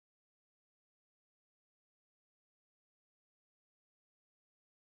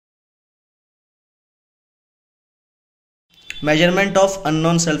Measurement of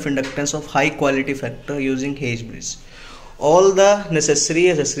unknown self-inductance of high quality factor using Hayes bridge. All the necessary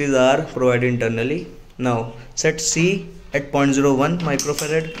accessories are provided internally. Now set C at 0.01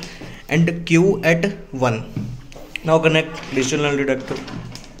 microfarad and Q at 1. Now connect digital null detector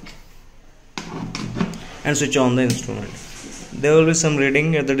and switch on the instrument. There will be some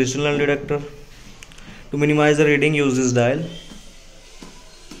reading at the digital null detector. To minimize the reading, use this dial.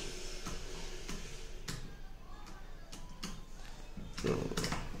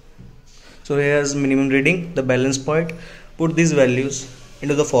 So here is minimum reading, the balance point. Put these values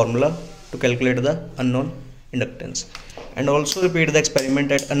into the formula to calculate the unknown inductance, and also repeat the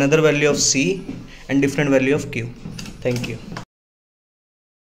experiment at another value of C and different value of Q. Thank you.